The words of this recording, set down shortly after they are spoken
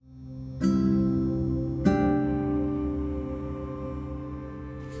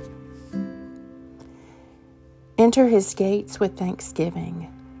Enter his gates with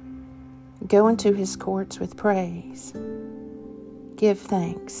thanksgiving. Go into his courts with praise. Give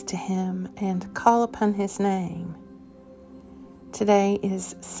thanks to him and call upon his name. Today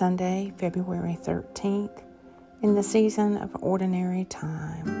is Sunday, February 13th, in the season of ordinary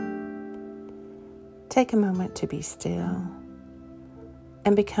time. Take a moment to be still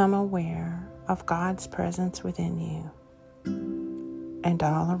and become aware of God's presence within you and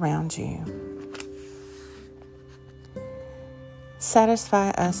all around you. Satisfy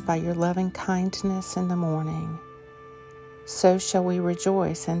us by your loving kindness in the morning. So shall we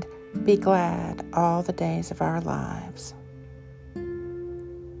rejoice and be glad all the days of our lives.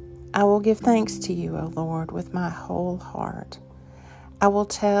 I will give thanks to you, O Lord, with my whole heart. I will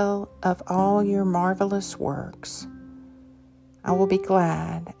tell of all your marvelous works. I will be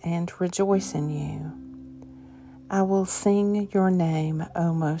glad and rejoice in you. I will sing your name,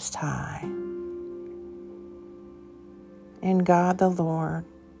 O Most High. In God the Lord,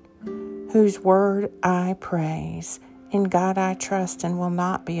 whose word I praise, in God I trust and will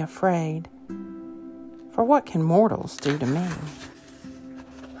not be afraid. For what can mortals do to me?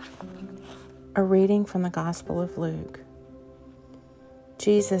 A reading from the Gospel of Luke.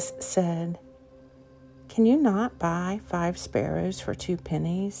 Jesus said, "Can you not buy 5 sparrows for 2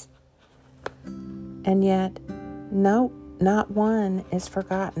 pennies? And yet, no, not one is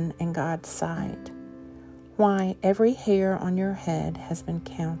forgotten in God's sight. Why, every hair on your head has been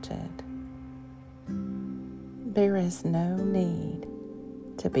counted. There is no need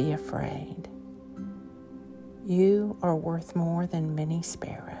to be afraid. You are worth more than many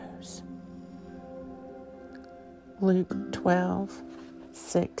sparrows." Luke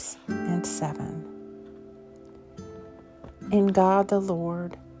 12:6-7. In God the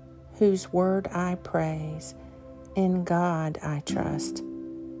Lord, whose word I praise, in God I trust,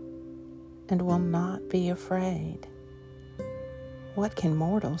 and will not be afraid. What can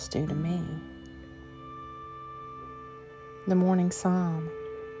mortals do to me? The Morning Psalm.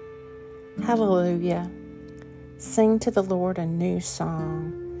 Hallelujah. Sing to the Lord a new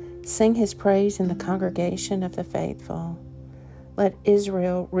song. Sing his praise in the congregation of the faithful. Let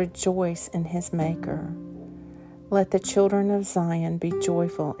Israel rejoice in his Maker. Let the children of Zion be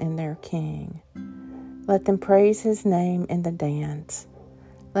joyful in their King. Let them praise his name in the dance.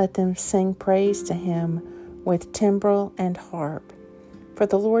 Let them sing praise to him with timbrel and harp. For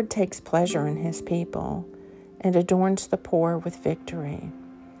the Lord takes pleasure in his people and adorns the poor with victory.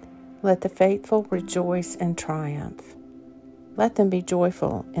 Let the faithful rejoice and triumph. Let them be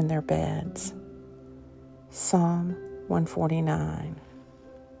joyful in their beds. Psalm 149.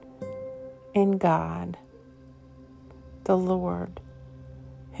 In God, the Lord,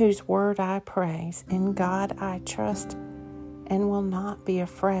 whose word I praise, in God I trust and will not be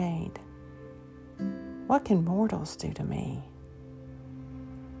afraid. What can mortals do to me?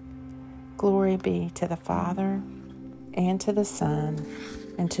 Glory be to the Father, and to the Son,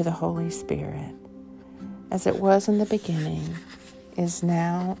 and to the Holy Spirit, as it was in the beginning, is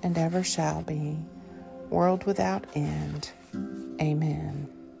now, and ever shall be, world without end. Amen.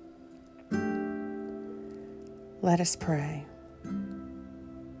 Let us pray.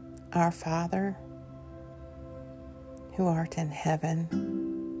 Our Father, who art in heaven,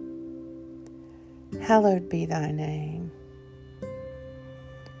 hallowed be thy name.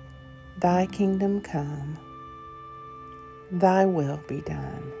 Thy kingdom come, thy will be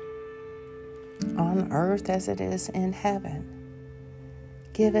done, on earth as it is in heaven.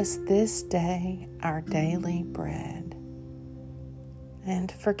 Give us this day our daily bread,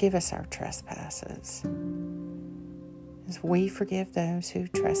 and forgive us our trespasses, as we forgive those who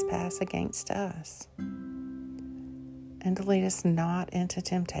trespass against us. And lead us not into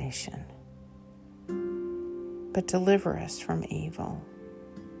temptation, but deliver us from evil.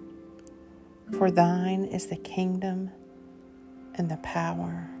 For thine is the kingdom, and the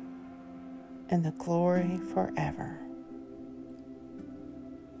power, and the glory forever.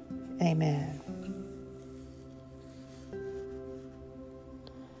 Amen.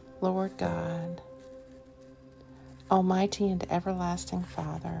 Lord God, Almighty and everlasting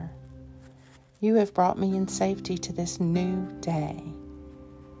Father, you have brought me in safety to this new day.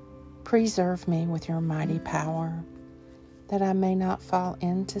 Preserve me with your mighty power, that I may not fall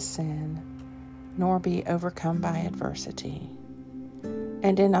into sin, nor be overcome by adversity.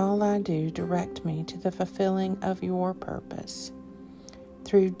 And in all I do, direct me to the fulfilling of your purpose.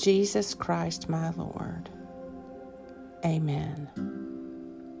 Through Jesus Christ my Lord. Amen.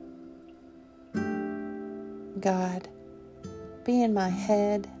 God, be in my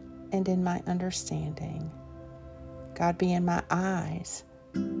head and in my understanding. God, be in my eyes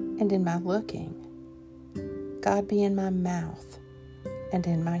and in my looking. God, be in my mouth and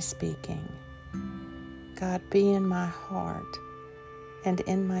in my speaking. God, be in my heart and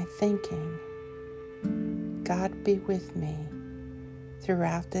in my thinking. God, be with me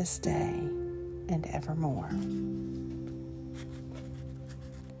throughout this day and evermore.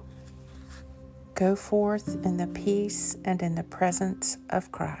 Go forth in the peace and in the presence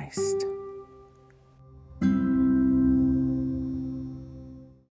of Christ.